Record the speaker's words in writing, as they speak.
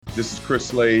This is Chris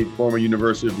Slade, former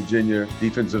University of Virginia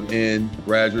defensive end,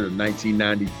 graduate of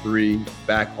 1993,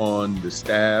 back on the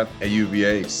staff at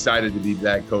UVA. Excited to be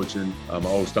back coaching my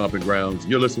old stomping grounds.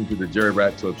 You're listening to the Jerry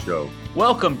Ratcliffe Show.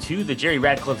 Welcome to the Jerry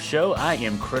Ratcliffe Show. I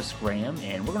am Chris Graham,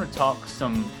 and we're going to talk a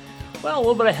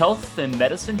little bit of health and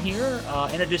medicine here.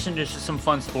 In addition to just some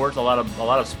fun sports, a lot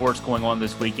of sports going on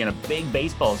this weekend. A big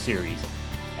baseball series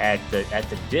at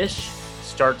the Dish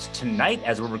starts tonight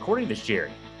as we're recording this,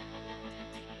 Jerry.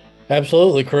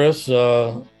 Absolutely, Chris.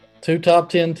 Two top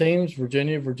 10 teams,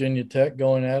 Virginia Tech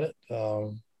going at it.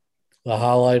 The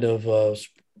highlight of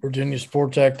Virginia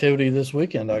sports activity this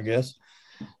weekend, I guess.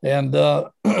 And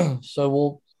so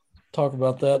we'll talk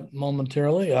about that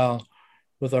momentarily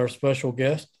with our special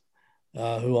guest,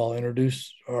 who I'll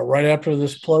introduce right after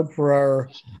this plug for our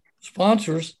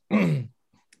sponsors.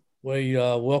 We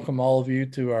welcome all of you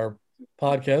to our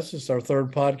podcast. It's our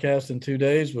third podcast in 2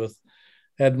 days with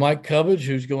had Mike Cubbage,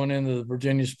 who's going into the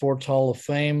Virginia Sports Hall of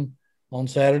Fame on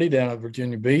Saturday down at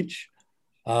Virginia Beach.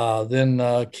 Then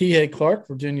Kihei Clark,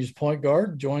 Virginia's point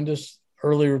guard, joined us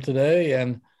earlier today.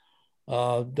 And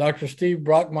Dr. Steve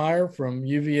Brockmeyer from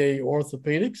UVA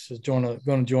Orthopedics is going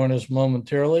to join us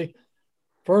momentarily.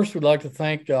 First, we'd like to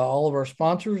thank all of our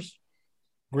sponsors,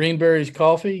 Greenberry's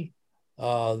Coffee,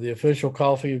 the official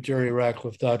coffee of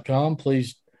JerryRatcliffe.com.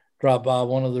 Please drop by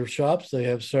one of their shops. They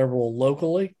have several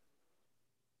locally.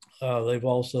 They've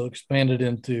also expanded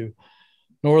into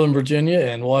Northern Virginia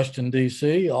and Washington,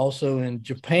 D.C., also in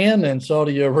Japan and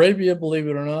Saudi Arabia, believe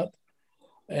it or not,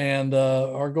 and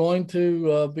are going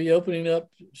to be opening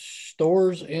up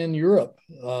stores in Europe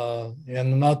in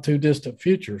the not-too-distant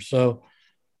future. So,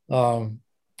 but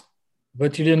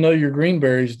you didn't know your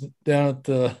Greenberries down at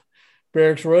the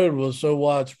Barracks Road was so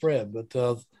widespread. But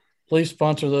please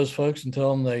sponsor those folks and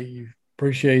tell them that you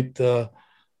appreciate them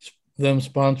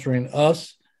sponsoring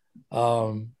us.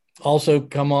 Also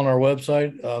come on our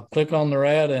website, click on their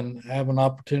ad and have an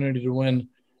opportunity to win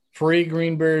free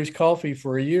Greenberry's coffee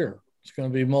for a year. It's going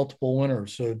to be multiple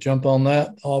winners. So jump on that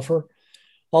offer.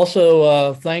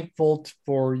 Also, thankful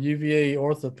for UVA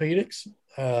Orthopedics,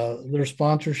 their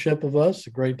sponsorship of us,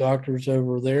 the great doctors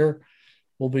over there.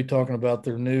 We'll be talking about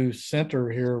their new center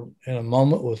here in a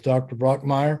moment with Dr.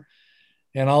 Brockmeyer.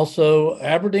 And also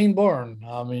Aberdeen Barn.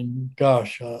 I mean,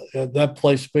 gosh, that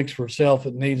place speaks for itself.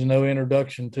 It needs no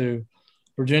introduction to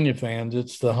Virginia fans.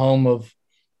 It's the home of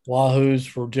Wahoos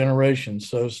for generations.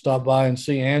 So stop by and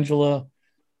see Angela,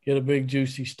 get a big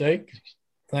juicy steak.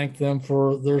 Thank them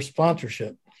for their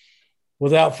sponsorship.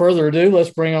 Without further ado,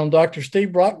 let's bring on Dr. Steve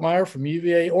Brockmeyer from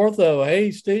UVA Ortho.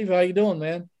 Hey, Steve, how you doing,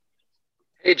 man?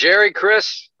 Hey, Jerry,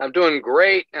 Chris, I'm doing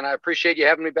great, and I appreciate you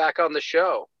having me back on the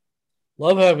show.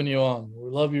 Love having you on.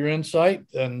 We love your insight,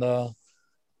 and I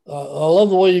love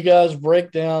the way you guys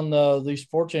break down these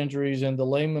sports injuries into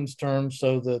layman's terms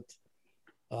so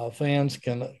that fans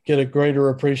can get a greater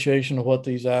appreciation of what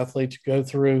these athletes go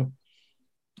through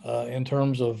in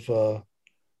terms of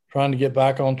trying to get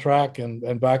back on track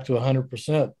and back to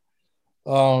 100%.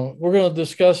 We're going to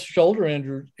discuss shoulder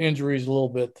injuries a little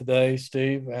bit today,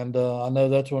 Steve, and I know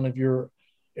that's one of your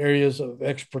areas of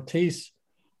expertise.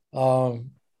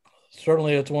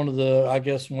 Certainly, it's one of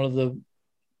the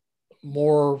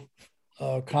more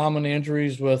common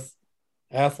injuries with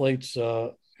athletes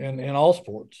in all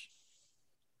sports.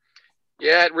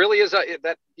 Yeah, it really is.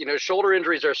 Shoulder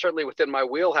injuries are certainly within my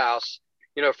wheelhouse.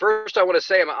 First I want to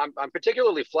say I'm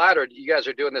particularly flattered you guys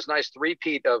are doing this nice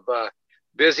three-peat of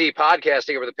busy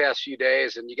podcasting over the past few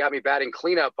days, and you got me batting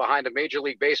cleanup behind a Major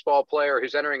League Baseball player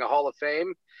who's entering a Hall of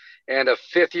Fame and a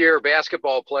fifth-year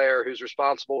basketball player who's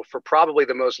responsible for probably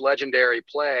the most legendary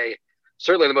play,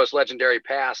 certainly the most legendary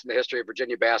pass in the history of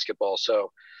Virginia basketball.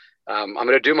 So I'm going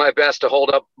to do my best to hold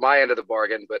up my end of the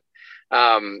bargain. But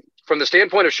from the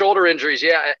standpoint of shoulder injuries,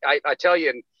 yeah, I tell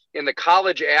you, in the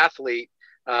college athlete,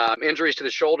 injuries to the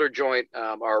shoulder joint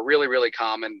are really, really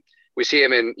common. We see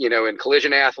them in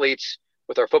collision athletes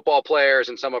with our football players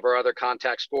and some of our other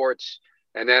contact sports.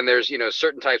 And then there's,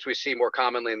 certain types we see more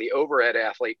commonly in the overhead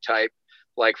athlete type,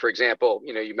 like, for example,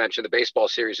 you mentioned the baseball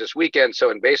series this weekend.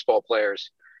 So in baseball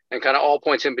players and kind of all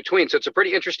points in between. So it's a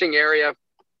pretty interesting area,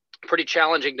 pretty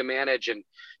challenging to manage. And,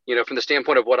 from the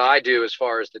standpoint of what I do as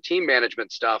far as the team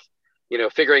management stuff,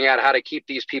 figuring out how to keep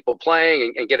these people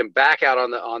playing and get them back out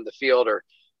on the field or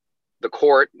the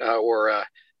court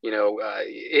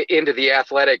into the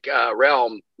athletic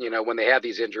realm, when they have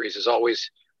these injuries is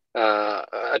always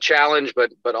a challenge,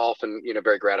 but often,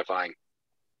 very gratifying.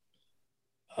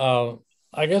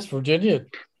 I guess Virginia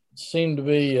seemed to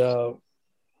be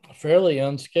fairly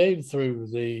unscathed through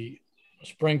the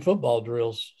spring football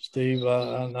drills, Steve.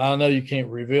 I know you can't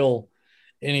reveal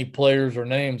any players or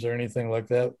names or anything like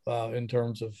that in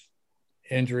terms of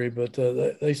injury, but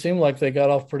they seem like they got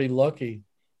off pretty lucky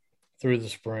through the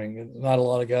spring. Not a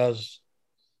lot of guys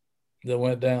that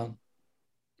went down.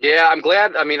 Yeah, I'm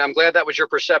glad. I mean, I'm glad that was your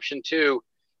perception too.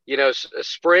 You know,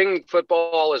 spring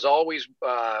football is always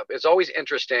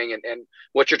interesting, and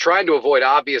what you're trying to avoid,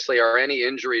 obviously, are any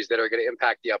injuries that are going to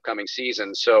impact the upcoming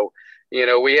season. So, you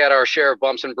know, we had our share of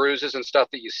bumps and bruises and stuff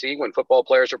that you see when football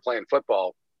players are playing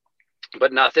football,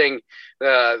 but nothing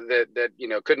that you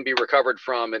know couldn't be recovered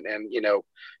from, and you know,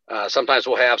 sometimes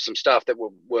we'll have some stuff that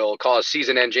will cause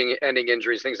season-ending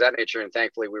injuries, things of that nature, and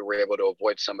thankfully we were able to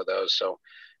avoid some of those. So,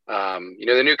 you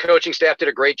know, the new coaching staff did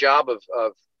a great job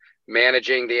of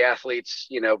managing the athletes,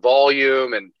 you know,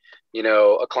 volume and, you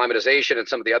know, acclimatization and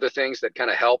some of the other things that kind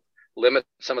of help limit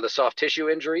some of the soft tissue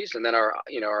injuries. And then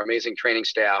our amazing training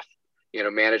staff, you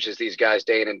know, manages these guys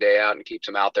day in and day out and keeps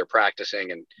them out there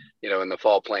practicing and, you know, in the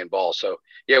fall playing ball. So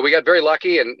yeah, we got very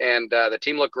lucky, and the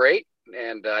team looked great.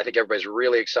 And I think everybody's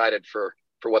really excited for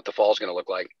what the fall is going to look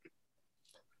like.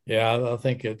 Yeah, I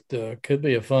think it could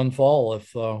be a fun fall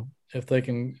if they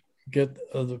can get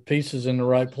the pieces in the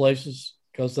right places,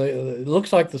 because it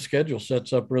looks like the schedule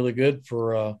sets up really good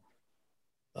for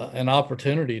an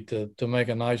opportunity to make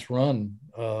a nice run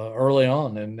early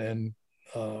on, and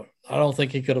I don't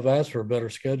think he could have asked for a better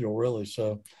schedule, really.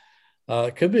 So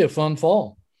it could be a fun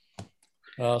fall.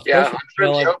 Yeah, I'm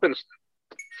sure he opens.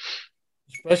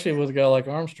 Especially with a guy like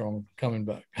Armstrong coming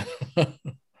back.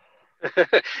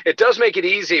 It does make it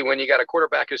easy when you got a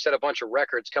quarterback who set a bunch of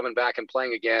records coming back and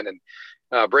playing again,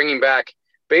 and bringing back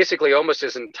basically almost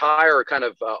his entire kind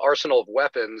of arsenal of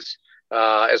weapons,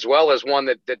 as well as one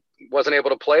that wasn't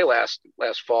able to play last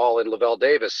fall in Lavelle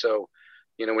Davis. So,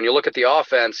 you know, when you look at the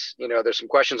offense, you know, there's some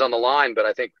questions on the line, but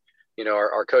I think, you know,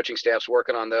 our coaching staff's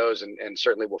working on those, and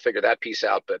certainly we'll figure that piece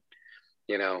out. But,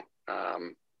 you know,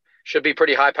 should be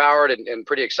pretty high powered and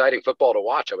pretty exciting football to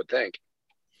watch, I would think.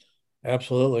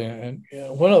 Absolutely. And you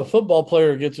know, when a football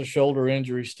player gets a shoulder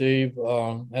injury, Steve,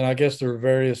 and I guess there are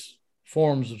various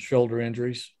forms of shoulder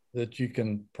injuries that you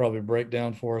can probably break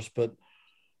down for us, but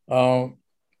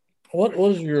what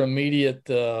was your immediate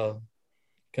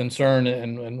concern,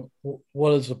 and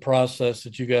what is the process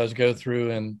that you guys go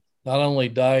through in not only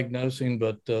diagnosing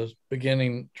but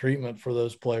beginning treatment for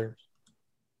those players?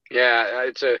 Yeah,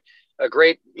 it's a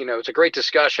great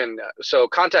discussion. So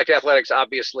contact athletics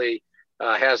obviously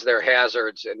has their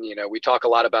hazards, and you know, we talk a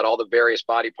lot about all the various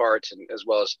body parts, and as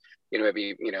well as, you know,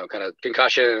 maybe, you know, kind of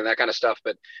concussion and that kind of stuff.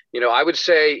 But, you know, I would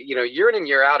say, you know, year in and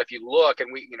year out, if you look,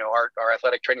 and we, you know, our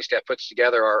athletic training staff puts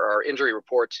together our injury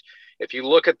reports. If you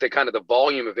look at the kind of the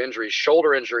volume of injuries,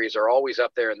 shoulder injuries are always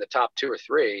up there in the top 2 or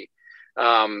 3.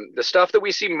 The stuff that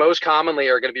we see most commonly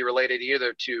are going to be related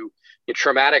either to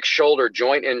traumatic shoulder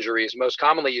joint injuries. Most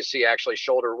commonly you see actually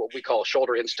what we call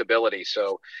shoulder instability.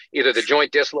 So either the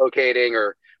joint dislocating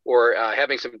or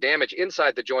having some damage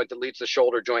inside the joint that leads the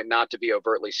shoulder joint not to be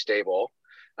overtly stable.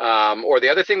 Or the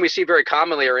other thing we see very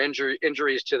commonly are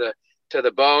injuries to the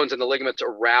bones and the ligaments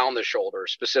around the shoulder,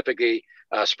 specifically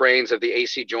sprains of the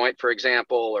AC joint, for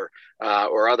example,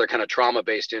 or other kind of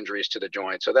trauma-based injuries to the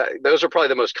joint. So those are probably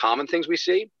the most common things we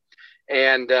see.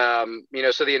 And, you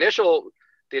know, so the initial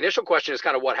question is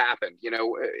kind of what happened, you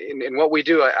know, in what we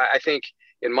do. I think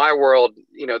in my world,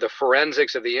 you know, the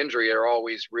forensics of the injury are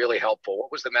always really helpful.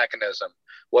 What was the mechanism?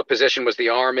 What position was the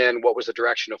arm in? What was the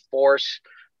direction of force?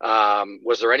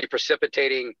 Was there any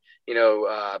precipitating, you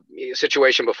know,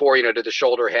 situation before? You know, did the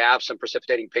shoulder have some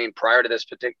precipitating pain prior to this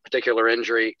particular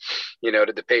injury? You know,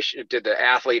 did the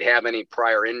athlete have any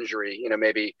prior injury, you know,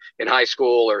 maybe in high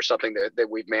school or something that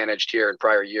we've managed here in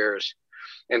prior years?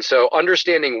 And so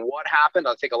understanding what happened,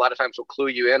 I think a lot of times will clue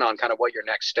you in on kind of what your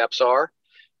next steps are.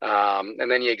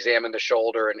 And then you examine the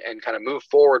shoulder and kind of move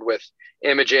forward with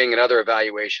imaging and other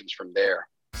evaluations from there.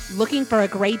 Looking for a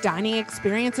great dining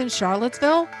experience in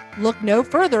Charlottesville? Look no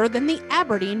further than the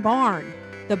Aberdeen Barn.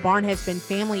 The barn has been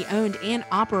family owned and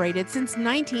operated since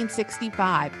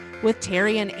 1965, with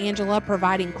Terry and Angela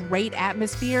providing great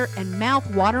atmosphere and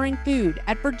mouth-watering food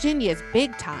at Virginia's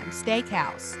Big Time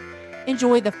Steakhouse.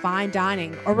 Enjoy the fine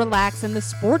dining or relax in the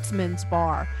Sportsman's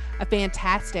Bar, a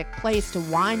fantastic place to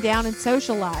wind down and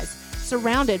socialize,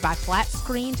 surrounded by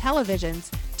flat-screen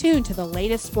televisions tuned to the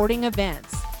latest sporting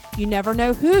events. You never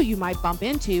know who you might bump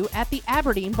into at the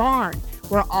Aberdeen Barn,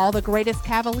 where all the greatest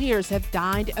Cavaliers have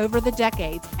dined over the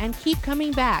decades and keep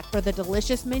coming back for the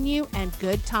delicious menu and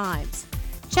good times.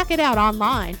 Check it out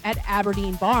online at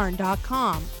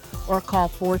aberdeenbarn.com or call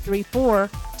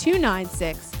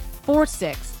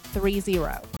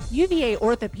 434-296-4630. UVA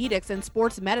Orthopedics and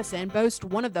Sports Medicine boast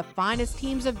one of the finest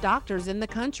teams of doctors in the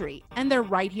country, and they're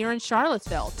right here in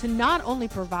Charlottesville to not only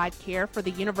provide care for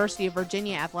the University of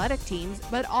Virginia athletic teams,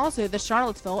 but also the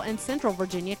Charlottesville and Central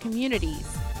Virginia communities.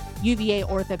 UVA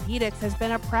Orthopedics has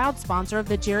been a proud sponsor of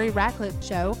the Jerry Ratcliffe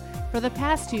Show for the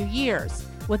past 2 years,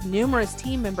 with numerous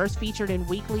team members featured in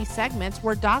weekly segments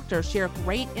where doctors share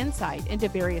great insight into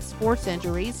various sports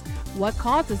injuries, what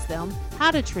causes them,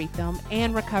 how to treat them,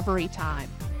 and recovery time.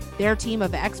 Their team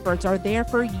of experts are there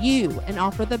for you and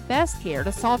offer the best care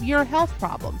to solve your health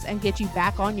problems and get you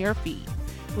back on your feet.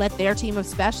 Let their team of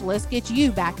specialists get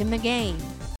you back in the game.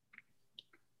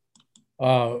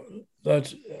 I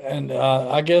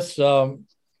guess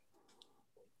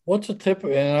what's a tip?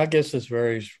 And I guess this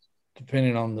varies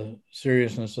depending on the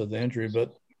seriousness of the injury.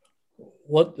 But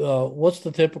what's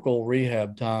the typical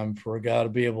rehab time for a guy to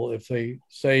be able, if they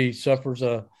say he suffers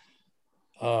a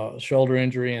shoulder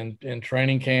injury in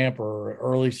training camp or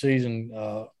early season,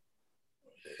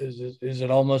 is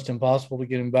it almost impossible to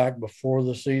get him back before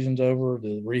the season's over?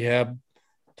 The rehab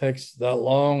takes that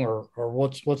long, or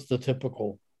what's the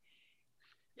typical?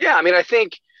 Yeah, I mean, I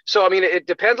think so. I mean, it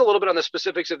depends a little bit on the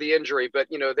specifics of the injury, but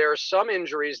there are some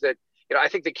injuries that I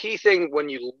think the key thing when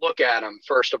you look at them,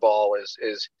 first of all, is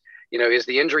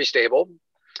the injury stable,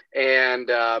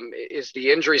 and is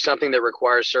the injury something that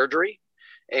requires surgery?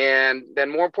 And then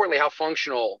more importantly, how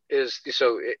functional is,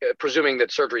 presuming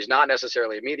that surgery is not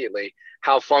necessarily immediately,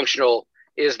 how functional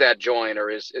is that joint or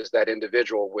is that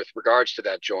individual with regards to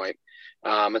that joint?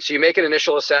 And so you make an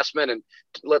initial assessment, and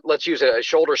let's use a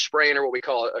shoulder sprain, or what we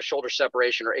call a shoulder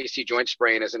separation or AC joint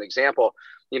sprain as an example.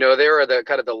 There are the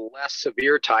kind of the less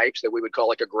severe types that we would call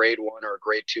like a grade 1 or a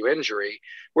grade 2 injury,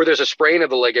 where there's a sprain of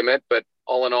the ligament, but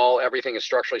all in all, everything is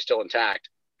structurally still intact.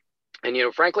 And,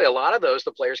 frankly, a lot of those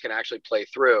the players can actually play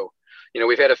through.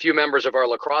 We've had a few members of our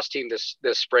lacrosse team this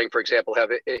spring, for example,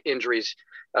 have injuries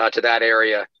to that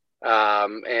area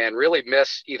and really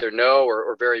miss either no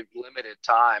or very limited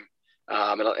time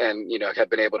and have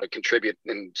been able to contribute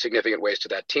in significant ways to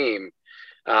that team.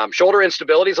 Shoulder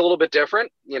instability is a little bit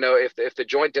different. If the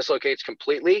joint dislocates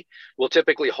completely, we'll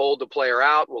typically hold the player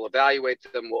out. We'll evaluate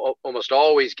them. We'll almost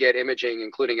always get imaging,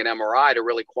 including an MRI, to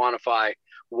really quantify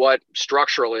what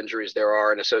structural injuries there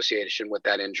are in association with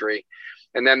that injury.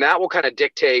 And then that will kind of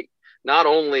dictate not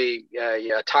only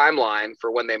a timeline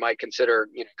for when they might consider,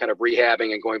 kind of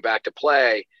rehabbing and going back to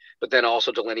play, but then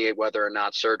also delineate whether or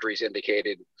not surgery is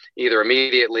indicated either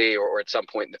immediately or at some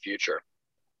point in the future.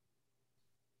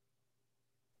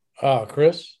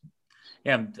 Chris?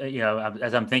 Yeah,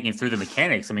 as I'm thinking through the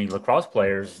mechanics, I mean, lacrosse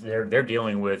players, they're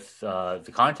dealing with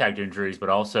the contact injuries, but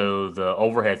also the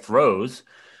overhead throws.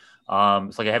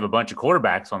 It's like I have a bunch of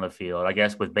quarterbacks on the field. I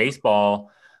guess with baseball,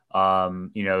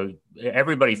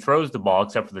 everybody throws the ball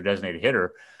except for the designated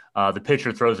hitter. The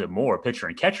pitcher throws it more. Pitcher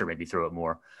and catcher maybe throw it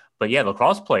more. But yeah,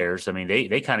 lacrosse players, I mean,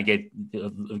 they kind of get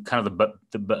kind of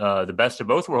the best of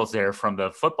both worlds there, from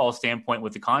the football standpoint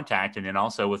with the contact, and then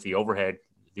also with the overhead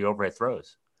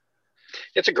throws.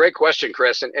 It's a great question,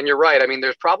 Chris. And you're right. I mean,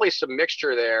 there's probably some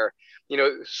mixture there.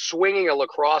 Swinging a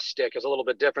lacrosse stick is a little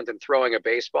bit different than throwing a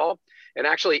baseball. And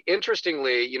actually,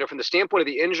 interestingly, from the standpoint of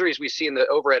the injuries we see in the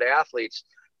overhead athletes,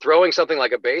 throwing something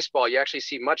like a baseball, you actually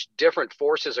see much different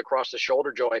forces across the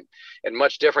shoulder joint and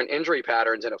much different injury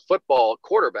patterns in a football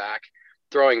quarterback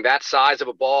throwing that size of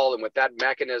a ball and with that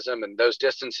mechanism and those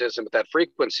distances and with that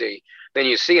frequency than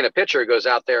you see in a pitcher who goes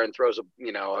out there and throws a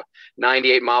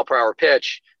 98 mile per hour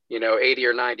pitch 80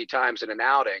 or 90 times in an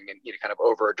outing, and kind of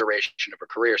over a duration of a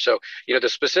career. So the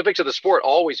specifics of the sport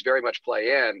always very much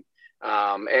play in,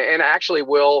 and actually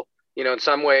will in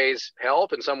some ways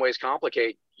help, in some ways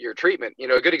complicate your treatment.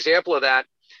 A good example of that,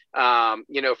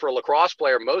 for a lacrosse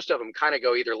player, most of them kind of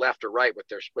go either left or right with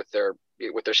their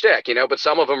stick, but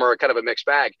some of them are kind of a mixed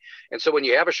bag. And so when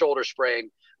you have a shoulder sprain,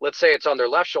 let's say it's on their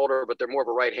left shoulder, but they're more of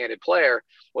a right-handed player.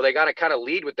 Well, they got to kind of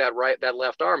lead with that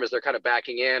left arm as they're kind of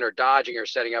backing in or dodging or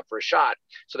setting up for a shot.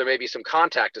 So there may be some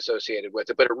contact associated with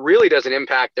it, but it really doesn't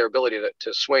impact their ability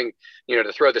to swing,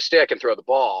 to throw the stick and throw the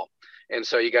ball. And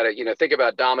so you got to, think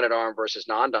about dominant arm versus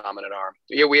non-dominant arm.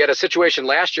 We had a situation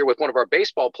last year with one of our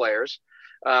baseball players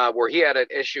where he had an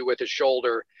issue with his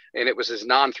shoulder, and it was his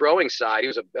non-throwing side. He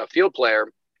was a field player,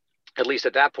 at least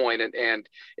at that point, and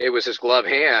it was his glove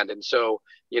hand. And so,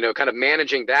 kind of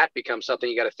managing that becomes something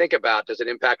you got to think about. Does it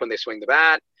impact when they swing the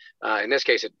bat? In this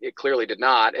case, it clearly did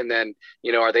not. And then,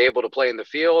 are they able to play in the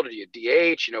field? Do you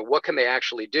DH? What can they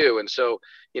actually do? And so,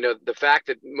 the fact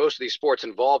that most of these sports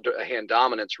involved a hand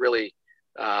dominance really,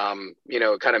 kind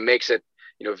of makes it,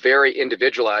 very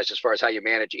individualized as far as how you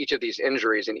manage each of these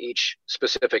injuries in each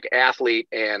specific athlete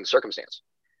and circumstance.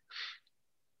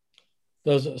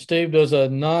 Does a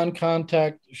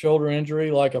non-contact shoulder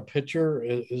injury like a pitcher,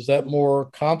 is that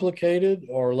more complicated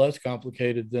or less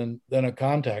complicated than a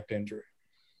contact injury?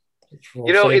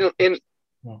 You know, in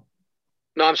No.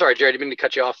 no, I'm sorry, Jerry, I didn't mean to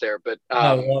cut you off there, but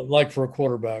No, like for a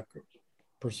quarterback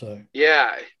per se.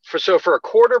 yeah, for a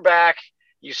quarterback,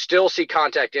 you still see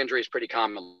contact injuries pretty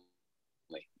commonly,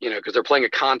 because they're playing a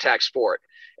contact sport.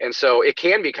 And so it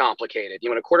can be complicated.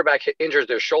 When a quarterback injures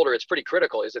their shoulder, it's pretty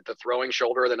critical. Is it the throwing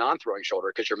shoulder or the non-throwing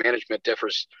shoulder? Because your management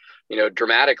differs,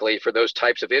 dramatically for those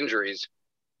types of injuries,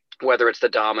 whether it's the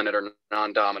dominant or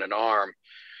non-dominant arm.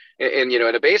 And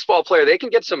a baseball player, they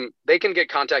can get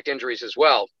contact injuries as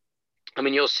well. I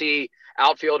mean, you'll see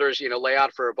outfielders, lay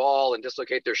out for a ball and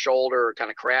dislocate their shoulder or kind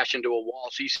of crash into a wall.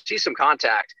 So you see some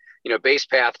contact, base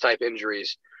path type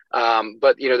injuries.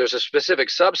 But there's a specific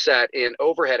subset in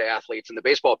overhead athletes, and the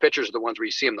baseball pitchers are the ones where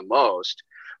you see them the most,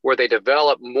 where they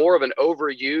develop more of an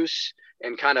overuse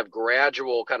and kind of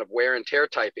gradual kind of wear and tear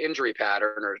type injury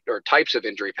pattern or types of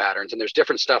injury patterns. And there's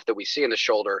different stuff that we see in the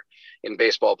shoulder in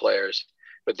baseball players.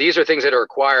 But these are things that are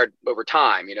acquired over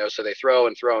time, so they throw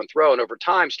and throw and throw, and over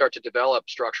time start to develop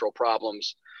structural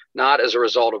problems, not as a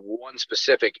result of one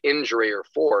specific injury or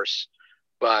force,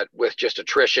 but with just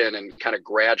attrition and kind of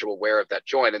gradual wear of that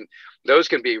joint. And those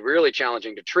can be really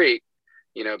challenging to treat,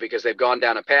 because they've gone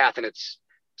down a path, and it's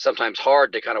sometimes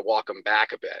hard to kind of walk them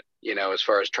back a bit, as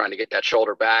far as trying to get that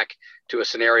shoulder back to a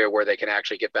scenario where they can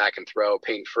actually get back and throw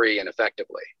pain-free and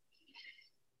effectively.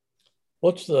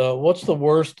 What's the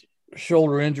worst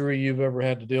shoulder injury you've ever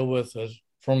had to deal with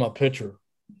from a pitcher?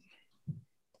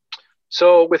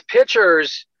 So with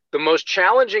pitchers, the most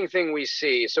challenging thing we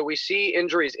see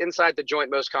injuries inside the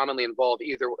joint most commonly involve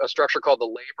either a structure called the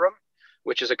labrum,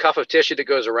 which is a cuff of tissue that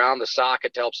goes around the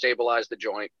socket to help stabilize the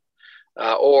joint,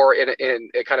 or in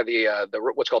kind of the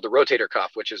what's called the rotator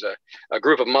cuff, which is a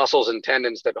group of muscles and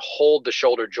tendons that hold the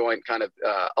shoulder joint kind of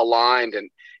aligned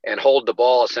and hold the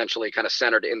ball essentially kind of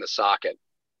centered in the socket.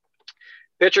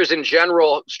 Pitchers in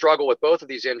general struggle with both of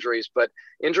these injuries, but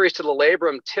injuries to the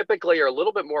labrum typically are a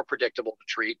little bit more predictable to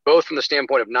treat, both from the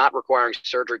standpoint of not requiring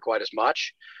surgery quite as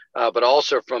much, but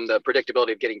also from the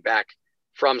predictability of getting back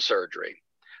from surgery.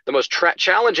 The most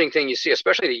challenging thing you see,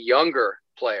 especially the younger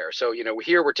player. So,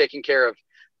 here we're taking care of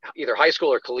either high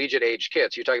school or collegiate age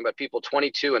kids. You're talking about people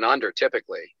 22 and under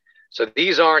typically. So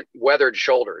these aren't weathered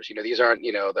shoulders. These aren't,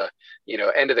 the,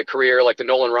 end of the career, like the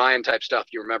Nolan Ryan type stuff.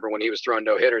 You remember when he was throwing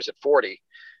no hitters at 40.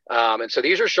 And so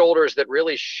these are shoulders that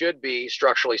really should be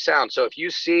structurally sound. So if you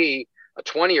see a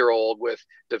 20-year-old with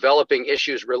developing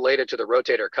issues related to the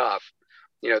rotator cuff,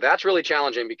 that's really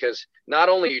challenging, because not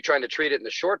only are you trying to treat it in the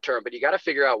short term, but you got to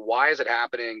figure out why is it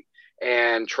happening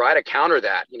and try to counter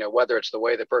that, whether it's the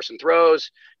way the person throws,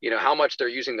 how much they're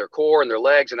using their core and their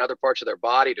legs and other parts of their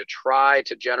body to try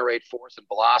to generate force and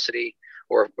velocity,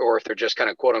 or if they're just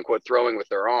kind of quote unquote throwing with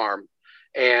their arm.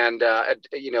 And,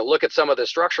 look at some of the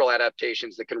structural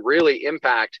adaptations that can really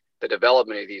impact the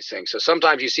development of these things. So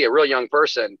sometimes you see a real young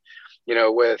person,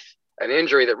 with an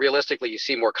injury that realistically you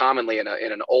see more commonly in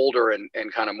an older and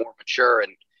kind of more mature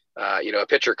and, a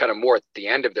pitcher kind of more at the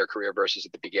end of their career versus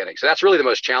at the beginning. So that's really the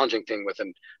most challenging thing with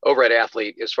an overhead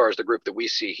athlete, as far as the group that we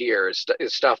see here, is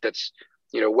stuff that's,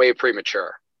 way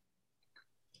premature.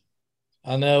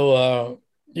 I know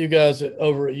you guys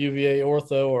over at UVA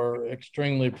Ortho are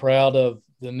extremely proud of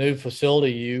the new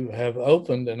facility you have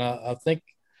opened. And I think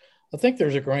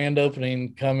there's a grand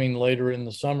opening coming later in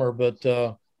the summer, but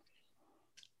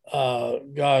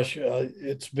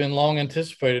it's been long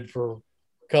anticipated for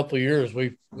couple of years.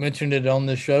 We've mentioned it on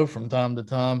this show from time to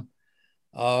time.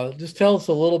 Just tell us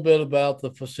a little bit about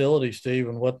the facility, Steve,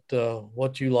 and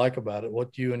what you like about it,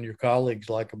 what you and your colleagues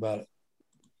like about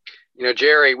it.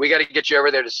 Jerry, we got to get you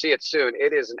over there to see it soon.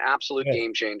 It is an absolute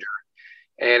game changer,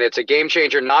 and it's a game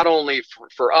changer not only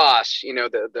for us,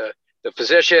 the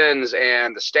physicians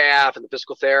and the staff and the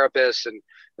physical therapists and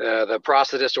the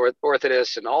prosthetist or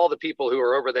orthotists and all the people who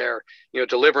are over there,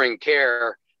 delivering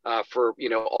care for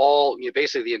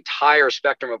basically the entire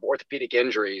spectrum of orthopedic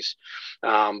injuries,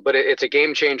 but it's a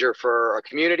game changer for our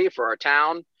community, for our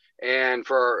town, and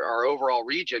for our overall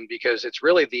region, because it's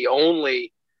really the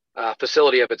only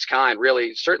facility of its kind,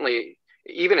 really, certainly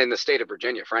even in the state of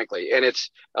Virginia, frankly. And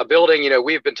it's a building,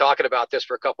 we've been talking about this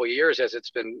for a couple of years as it's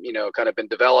been, kind of been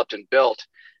developed and built,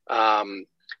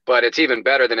 but it's even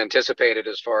better than anticipated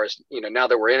as far as, now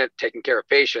that we're in it, taking care of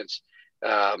patients.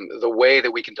 The way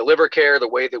that we can deliver care, the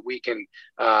way that we can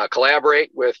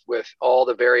collaborate with all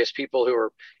the various people who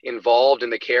are involved in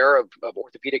the care of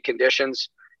orthopedic conditions,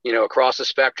 across the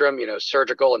spectrum,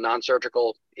 surgical and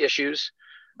non-surgical issues.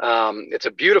 It's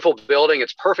a beautiful building.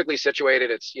 It's perfectly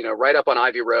situated. It's, right up on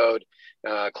Ivy Road,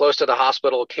 close to the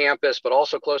hospital campus, but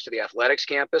also close to the athletics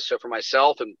campus. So for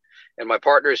myself and my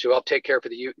partners who help take care of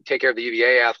the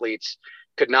UVA athletes,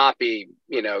 could not be,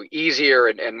 easier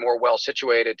and more well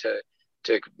situated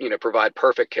to provide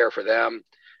perfect care for them.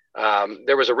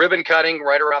 There was a ribbon cutting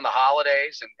right around the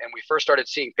holidays, and we first started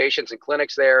seeing patients in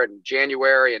clinics there in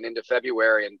January and into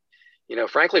February. And,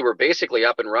 frankly, we're basically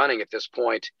up and running at this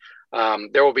point.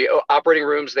 There will be operating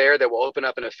rooms there that will open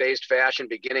up in a phased fashion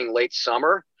beginning late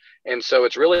summer. And so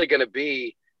it's really going to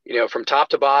be, from top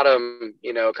to bottom,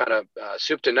 kind of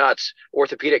soup to nuts,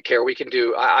 orthopedic care. We can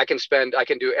do, I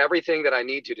can do everything that I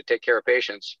need to take care of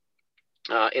patients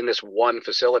in this one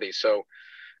facility. So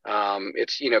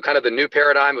it's, kind of the new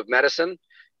paradigm of medicine,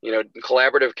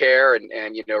 collaborative care and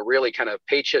really kind of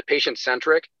patient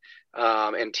centric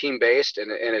and team based.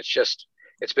 And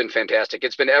it's been fantastic.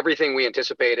 It's been everything we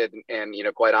anticipated and,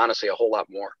 quite honestly, a whole lot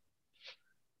more.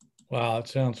 Wow, it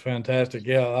sounds fantastic.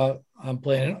 Yeah, I'm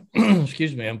planning,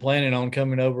 I'm planning on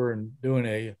coming over and doing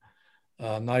a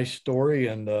nice story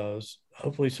and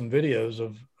hopefully some videos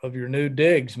of your new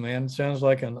digs, man. Sounds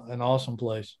like an awesome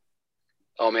place.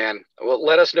 Oh, man. Well,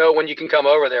 let us know when you can come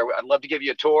over there. I'd love to give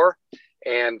you a tour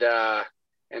and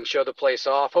show the place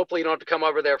off. Hopefully you don't have to come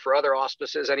over there for other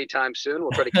auspices anytime soon.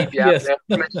 We'll try to keep you out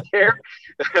there.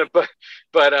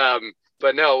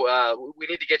 But no, we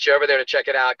need to get you over there to check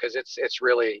it out because it's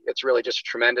really just a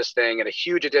tremendous thing and a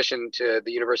huge addition to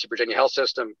the University of Virginia health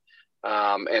system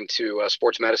and to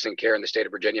sports medicine care in the state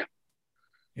of Virginia.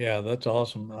 Yeah, that's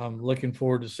awesome. I'm looking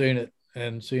forward to seeing it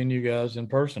and seeing you guys in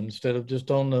person instead of just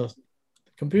on the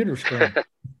computer screen.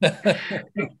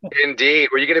 Indeed.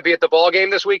 Were you going to be at the ball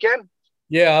game this weekend?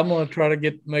 Yeah, I'm going to try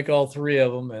to make all three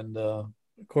of them. And of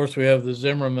course we have the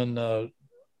Zimmerman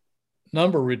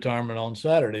number retirement on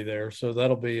Saturday there. So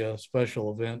that'll be a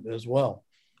special event as well.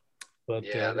 But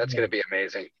yeah, that's going to be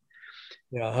amazing.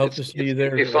 Yeah. I hope to see you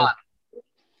there. It'll be fun.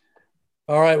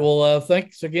 All right. Well,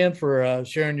 thanks again for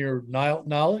sharing your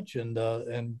knowledge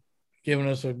and giving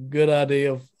us a good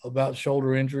idea about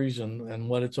shoulder injuries and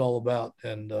what it's all about.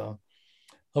 And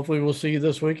hopefully we'll see you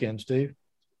this weekend, Steve.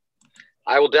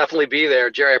 I will definitely be there.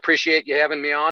 Jerry, I appreciate you having me on.